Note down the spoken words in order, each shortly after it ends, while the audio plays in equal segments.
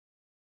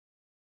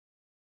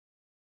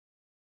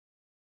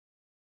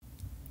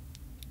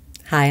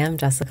Hi, I'm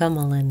Jessica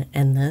Mullen,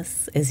 and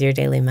this is your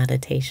daily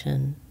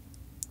meditation.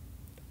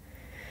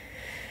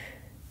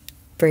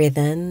 Breathe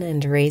in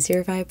and raise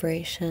your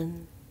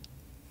vibration.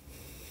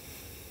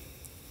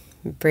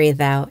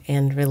 Breathe out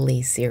and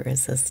release your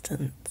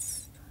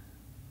resistance.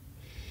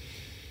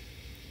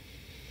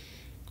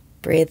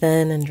 Breathe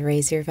in and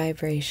raise your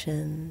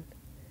vibration.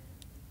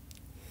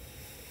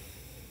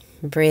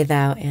 Breathe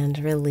out and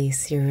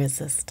release your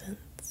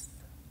resistance.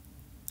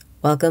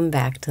 Welcome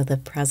back to the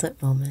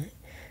present moment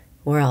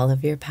where all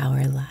of your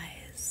power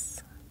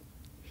lies.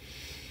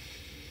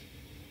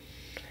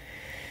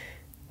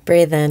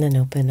 Breathe in and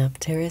open up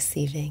to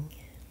receiving.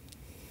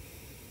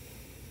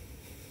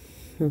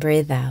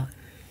 Breathe out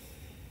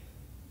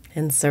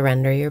and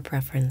surrender your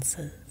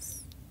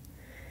preferences.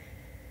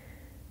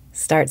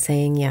 Start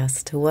saying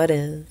yes to what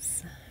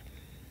is.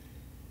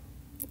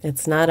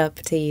 It's not up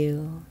to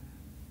you.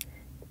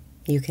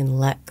 You can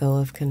let go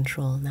of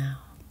control now.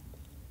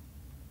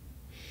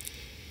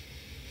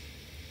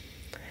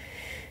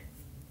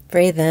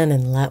 Breathe in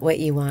and let what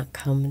you want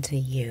come to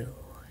you.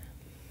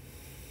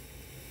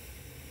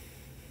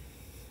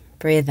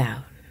 Breathe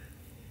out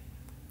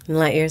and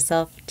let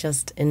yourself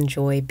just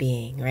enjoy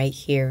being right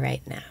here,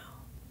 right now.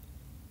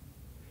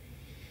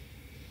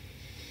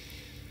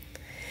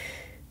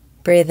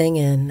 Breathing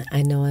in,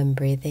 I know I'm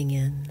breathing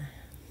in.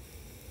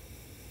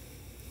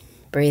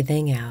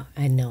 Breathing out,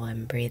 I know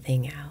I'm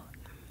breathing out.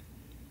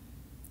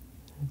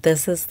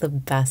 This is the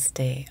best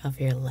day of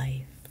your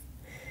life.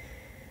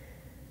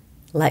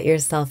 Let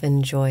yourself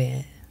enjoy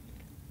it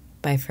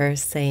by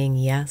first saying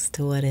yes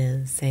to what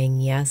is, saying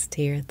yes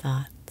to your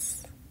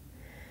thoughts,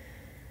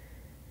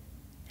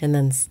 and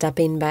then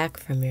stepping back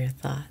from your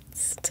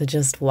thoughts to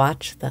just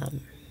watch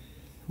them.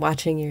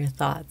 Watching your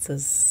thoughts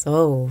is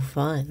so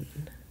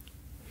fun.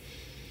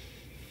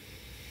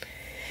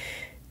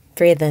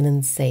 Breathe in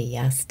and say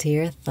yes to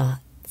your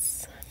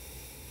thoughts.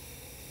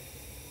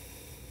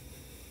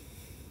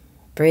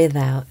 Breathe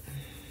out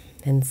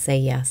and say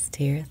yes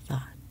to your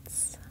thoughts.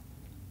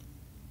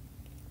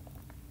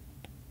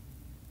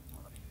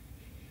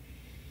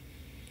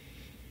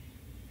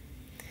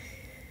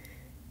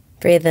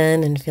 Breathe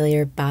in and feel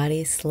your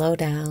body slow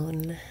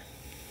down.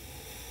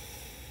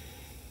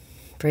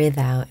 Breathe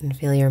out and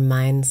feel your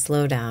mind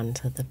slow down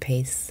to the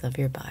pace of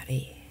your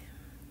body.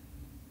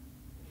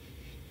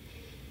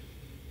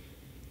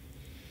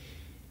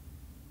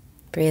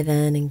 Breathe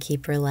in and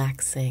keep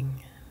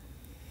relaxing.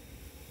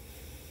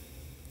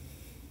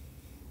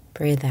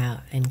 Breathe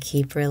out and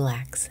keep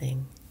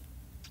relaxing.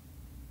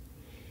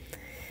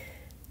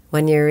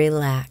 When you're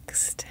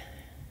relaxed,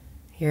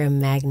 you're a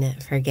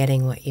magnet for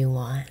getting what you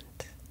want.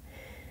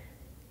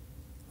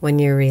 When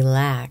you're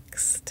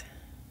relaxed,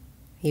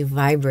 you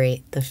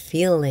vibrate the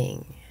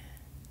feeling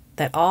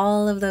that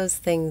all of those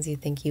things you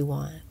think you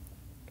want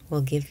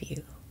will give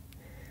you.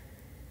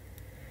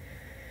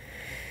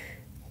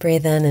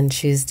 Breathe in and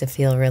choose to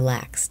feel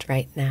relaxed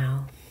right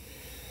now.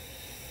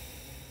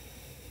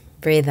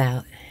 Breathe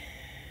out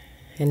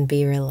and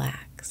be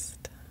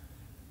relaxed.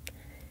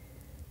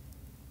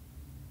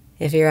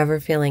 If you're ever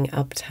feeling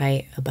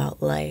uptight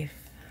about life,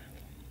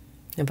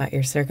 about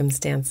your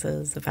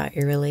circumstances, about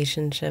your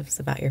relationships,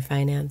 about your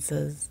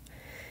finances,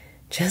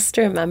 just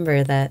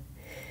remember that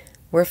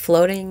we're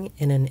floating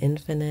in an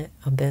infinite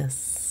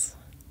abyss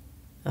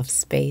of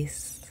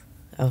space,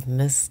 of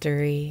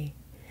mystery.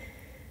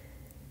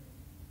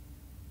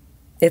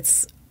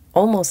 It's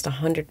almost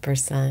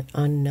 100%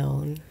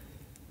 unknown.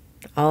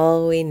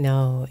 All we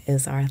know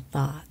is our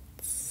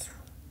thoughts.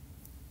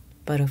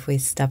 But if we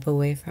step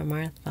away from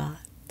our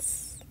thoughts,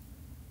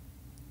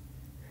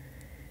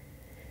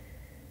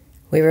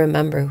 we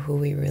remember who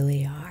we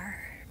really are.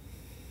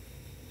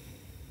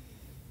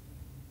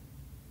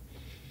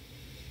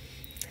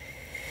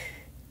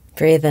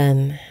 Breathe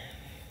in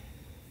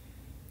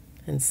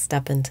and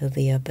step into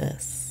the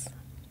abyss.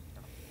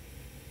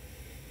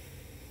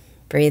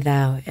 Breathe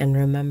out and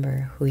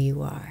remember who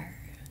you are.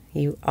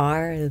 You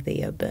are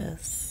the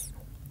abyss.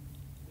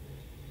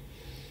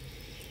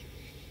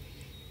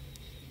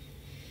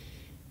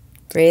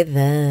 Breathe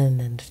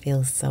in and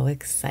feel so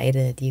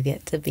excited. You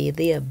get to be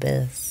the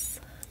abyss.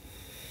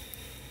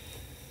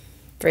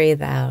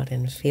 Breathe out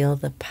and feel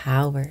the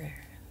power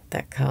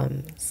that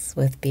comes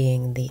with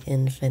being the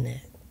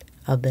infinite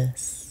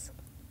abyss.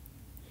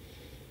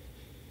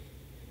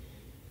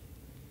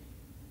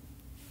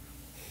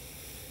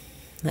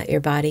 Let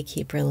your body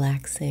keep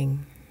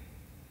relaxing.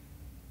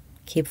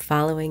 Keep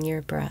following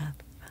your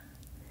breath.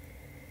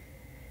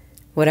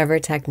 Whatever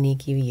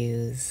technique you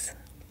use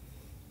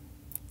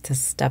to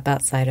step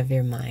outside of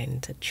your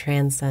mind, to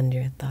transcend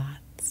your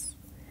thoughts,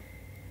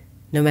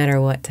 no matter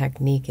what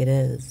technique it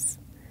is,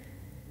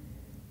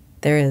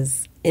 there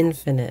is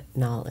infinite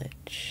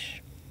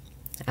knowledge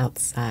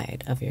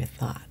outside of your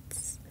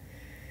thoughts.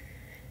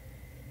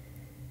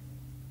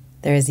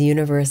 There is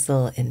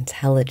universal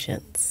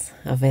intelligence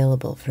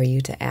available for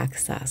you to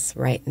access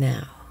right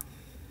now.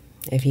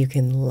 If you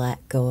can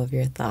let go of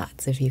your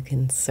thoughts, if you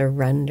can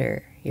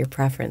surrender your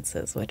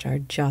preferences, which are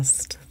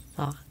just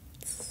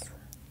thoughts.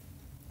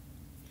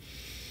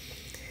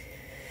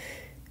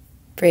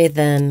 Breathe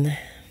in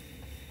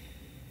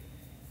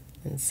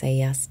and say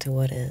yes to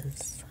what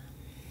is.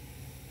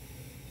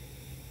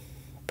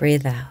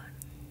 Breathe out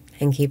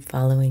and keep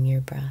following your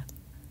breath.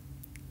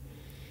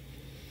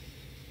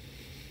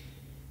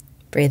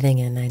 Breathing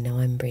in, I know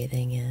I'm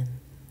breathing in.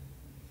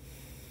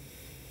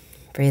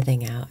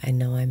 Breathing out, I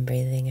know I'm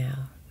breathing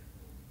out.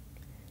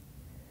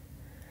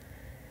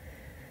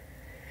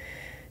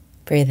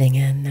 Breathing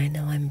in, I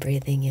know I'm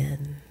breathing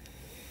in.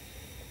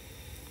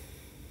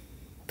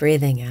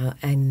 Breathing out,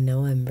 I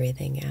know I'm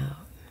breathing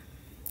out.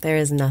 There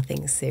is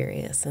nothing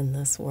serious in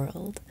this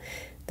world.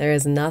 There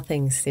is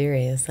nothing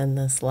serious in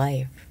this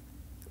life.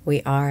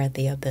 We are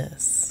the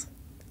abyss.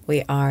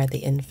 We are the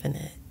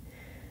infinite.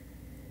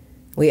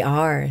 We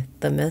are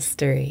the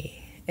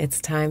mystery. It's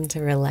time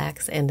to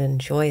relax and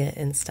enjoy it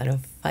instead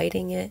of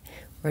fighting it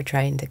or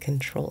trying to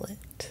control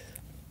it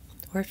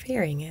or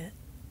fearing it.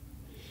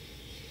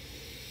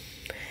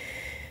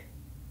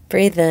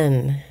 Breathe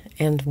in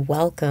and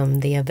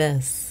welcome the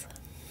abyss.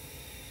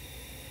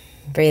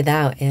 Breathe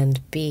out and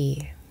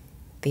be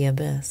the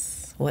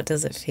abyss. What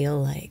does it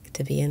feel like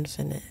to be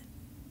infinite?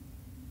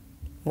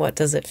 What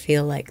does it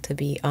feel like to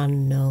be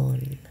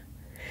unknown?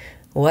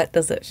 What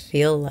does it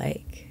feel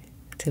like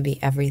to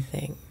be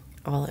everything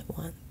all at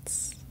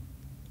once?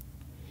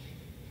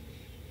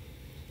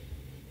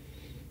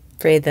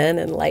 Breathe in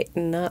and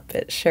lighten up.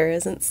 It sure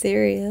isn't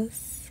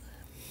serious.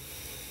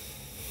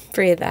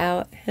 Breathe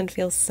out and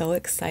feel so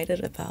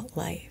excited about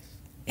life.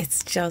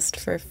 It's just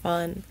for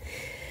fun.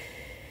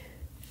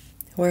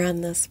 We're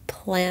on this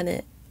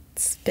planet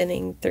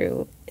spinning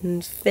through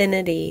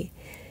infinity,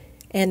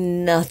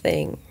 and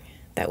nothing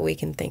that we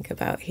can think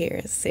about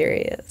here is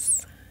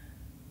serious.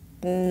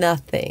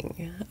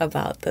 Nothing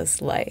about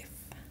this life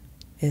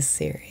is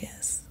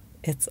serious.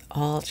 It's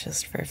all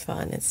just for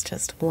fun. It's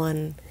just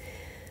one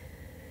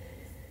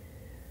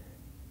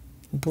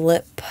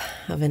blip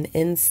of an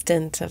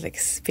instant of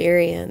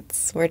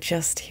experience. We're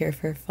just here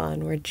for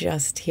fun. We're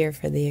just here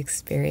for the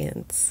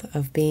experience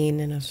of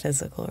being in a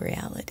physical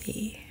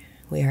reality.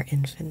 We are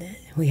infinite.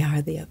 We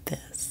are the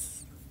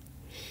abyss.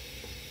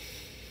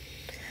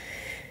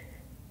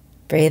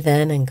 Breathe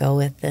in and go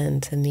within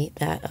to meet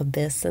that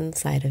abyss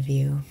inside of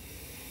you.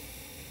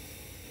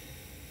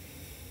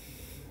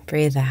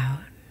 Breathe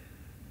out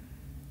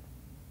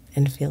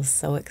and feel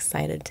so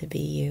excited to be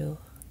you.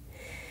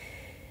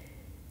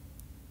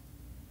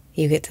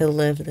 You get to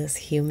live this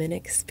human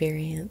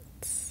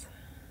experience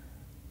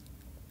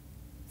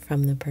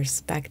from the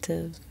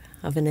perspective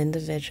of an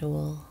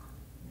individual,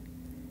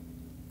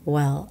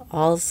 while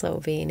also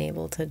being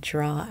able to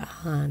draw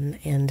on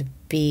and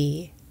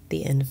be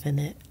the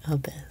infinite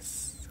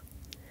abyss.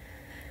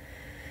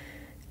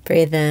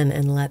 Breathe in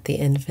and let the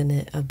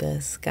infinite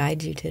abyss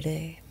guide you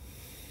today.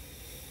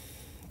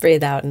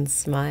 Breathe out and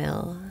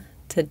smile.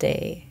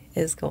 Today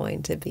is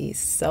going to be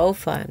so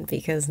fun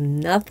because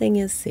nothing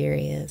is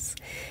serious.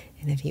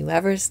 And if you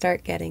ever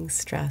start getting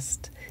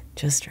stressed,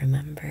 just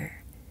remember,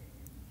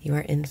 you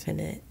are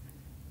infinite.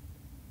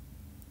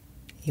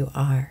 You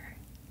are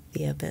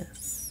the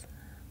abyss.